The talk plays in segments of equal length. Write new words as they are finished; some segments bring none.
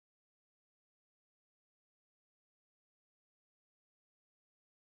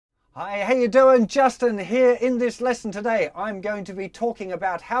Hi, how you doing? Justin here. In this lesson today, I'm going to be talking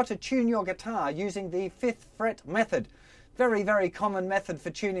about how to tune your guitar using the 5th fret method. Very, very common method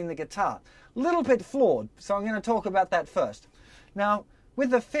for tuning the guitar. A little bit flawed, so I'm going to talk about that first. Now, with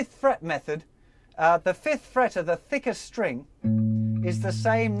the 5th fret method, the 5th fret of the thickest string is the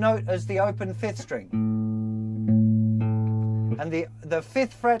same note as the open 5th string. And the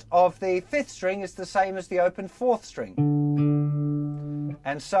 5th fret of the 5th string is the same as the open 4th string.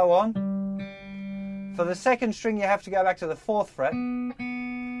 And so on. For the 2nd string, you have to go back to the 4th fret,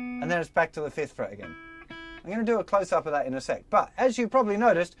 and then it's back to the 5th fret again. I'm going to do a close-up of that in a sec. But as you probably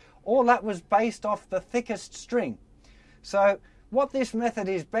noticed, all that was based off the thickest string. So what this method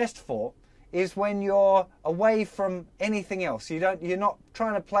is best for is when you're away from anything else. You're not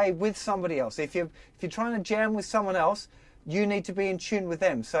trying to play with somebody else. If you're trying to jam with someone else, you need to be in tune with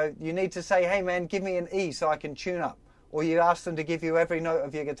them. So you need to say, hey man, give me an E so I can tune up. Or you ask them to give you every note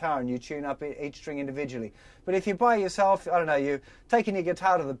of your guitar and you tune up each string individually. But if you're by yourself, I don't know, you're taking your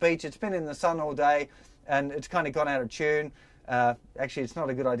guitar to the beach, it's been in the sun all day and it's kind of gone out of tune. Actually, it's not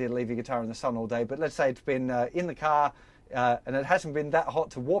a good idea to leave your guitar in the sun all day, but let's say it's been in the car and it hasn't been that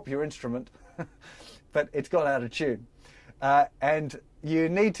hot to warp your instrument, but it's gone out of tune. And you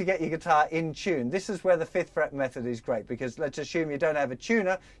need to get your guitar in tune. This is where the 5th fret method is great, because let's assume you don't have a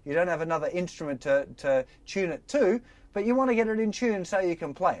tuner, you don't have another instrument to tune it to, but you want to get it in tune so you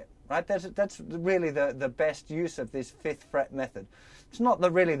can play it, right? That's really the best use of this 5th fret method. It's not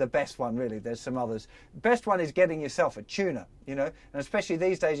really the best one, really. There's some others. The best one is getting yourself a tuner, you know, and especially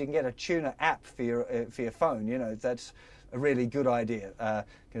these days you can get a tuner app for your phone, you know. That's a really good idea.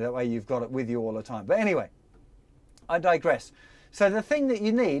 That way you've got it with you all the time. But anyway, I digress. So the thing that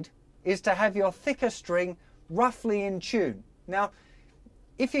you need is to have your thicker string roughly in tune. Now,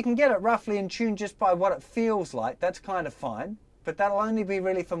 if you can get it roughly in tune just by what it feels like, that's kind of fine, but that'll only be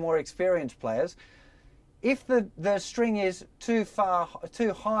really for more experienced players. If the string is too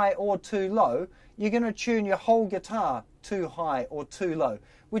high or too low, you're going to tune your whole guitar too high or too low,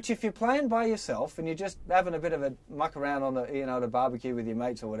 which if you're playing by yourself and you're just having a bit of a muck around on the barbecue with your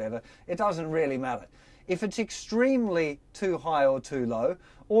mates or whatever, it doesn't really matter. If it's extremely too high or too low,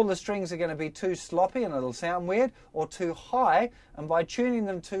 all the strings are going to be too sloppy and it'll sound weird, or too high, and by tuning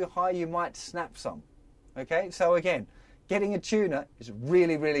them too high you might snap some. Okay, so again, getting a tuner is a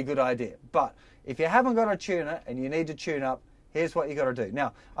really, really good idea. But if you haven't got a tuner and you need to tune up, here's what you got to do.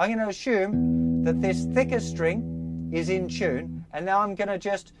 Now, I'm going to assume that this thicker string is in tune, and now I'm going to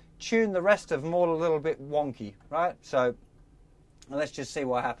just tune the rest of them all a little bit wonky, right? So let's just see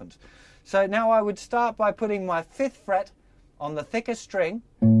what happens. So now I would start by putting my 5th fret on the thicker string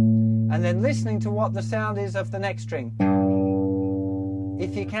and then listening to what the sound is of the next string.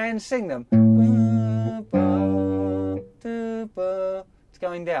 If you can, sing them. It's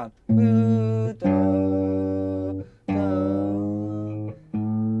going down. And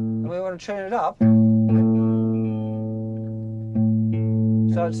we want to tune it up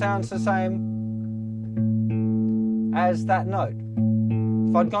so it sounds the same as that note.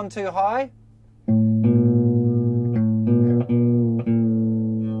 If I'd gone too high,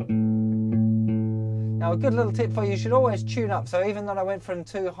 now a good little tip for you, you should always tune up. So even though I went from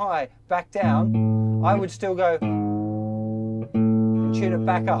too high back down, I would still go and tune it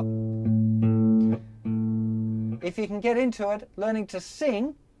back up. If you can get into it, learning to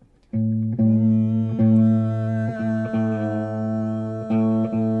sing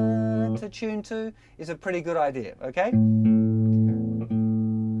to tune to is a pretty good idea, okay?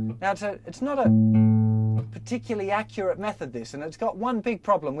 Now, it's not a particularly accurate method, this, and it's got one big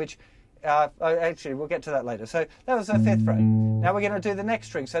problem, which, actually, we'll get to that later. So that was the 5th fret. Now we're going to do the next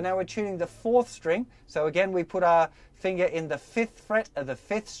string. So now we're tuning the 4th string. So again, we put our finger in the 5th fret of the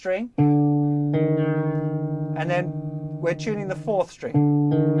 5th string, and then we're tuning the 4th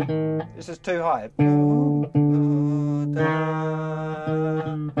string. This is too high.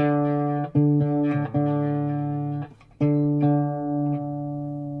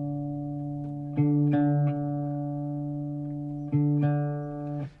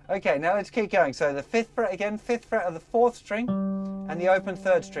 Okay, now let's keep going. So the 5th fret again, 5th fret of the 4th string, and the open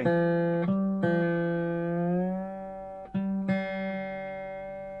 3rd string.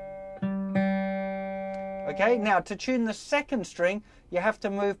 Okay, now to tune the 2nd string, you have to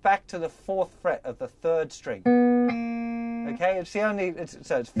move back to the 4th fret of the 3rd string. Okay, it's the only,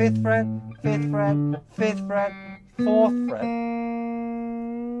 so it's 5th fret, 5th fret, 5th fret, 4th fret.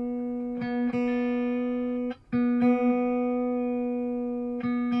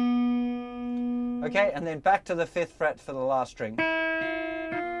 Okay, and then back to the 5th fret for the last string.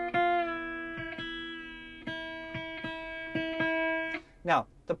 Now,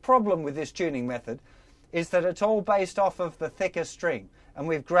 The problem with this tuning method is that it's all based off of the thicker string, and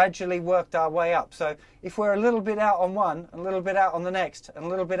we've gradually worked our way up. So if we're a little bit out on one, and a little bit out on the next, and a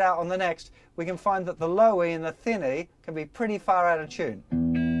little bit out on the next, we can find that the low E and the thin E can be pretty far out of tune.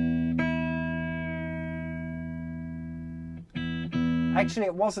 Actually,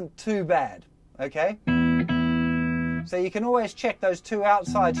 it wasn't too bad, okay? So you can always check those two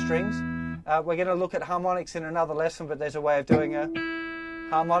outside strings. We're going to look at harmonics in another lesson, but there's a way of doing a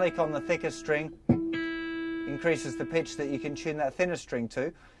harmonic on the thicker string. Increases the pitch that you can tune that thinner string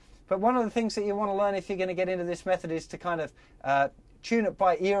to. But one of the things that you want to learn if you're going to get into this method is to kind of tune it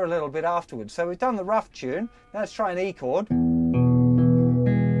by ear a little bit afterwards. So we've done the rough tune. Now let's try an E chord.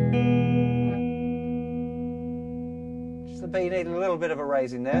 Just the B needed a little bit of a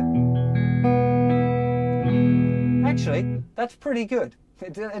raising there. Actually, that's pretty good.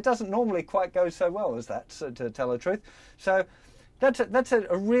 It doesn't normally quite go so well as that, to tell the truth. So that's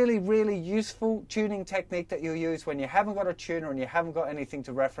a really, really useful tuning technique that you'll use when you haven't got a tuner and you haven't got anything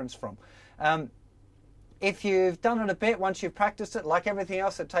to reference from. If you've done it a bit, once you've practiced it, like everything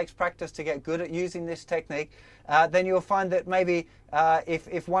else, it takes practice to get good at using this technique, then you'll find that maybe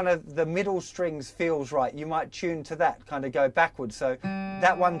if one of the middle strings feels right, you might tune to that, kind of go backwards. So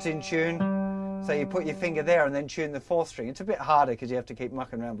that one's in tune. So you put your finger there and then tune the fourth string. It's a bit harder because you have to keep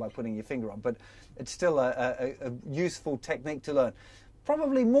mucking around by putting your finger on, but it's still a useful technique to learn.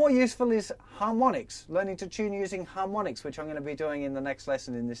 Probably more useful is harmonics, learning to tune using harmonics, which I'm going to be doing in the next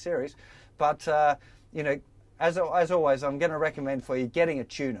lesson in this series. But, you know, as always, I'm going to recommend for you getting a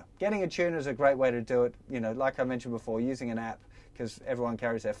tuner. Getting a tuner is a great way to do it, you know, like I mentioned before, using an app, because everyone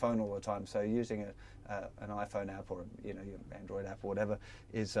carries their phone all the time. So using an iPhone app or, you know, your Android app or whatever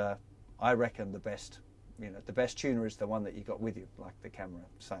is... I reckon the best tuner is the one that you got with you, like the camera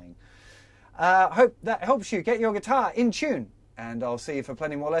saying. Hope that helps you get your guitar in tune. And I'll see you for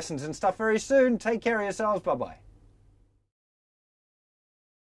plenty more lessons and stuff very soon. Take care of yourselves. Bye-bye.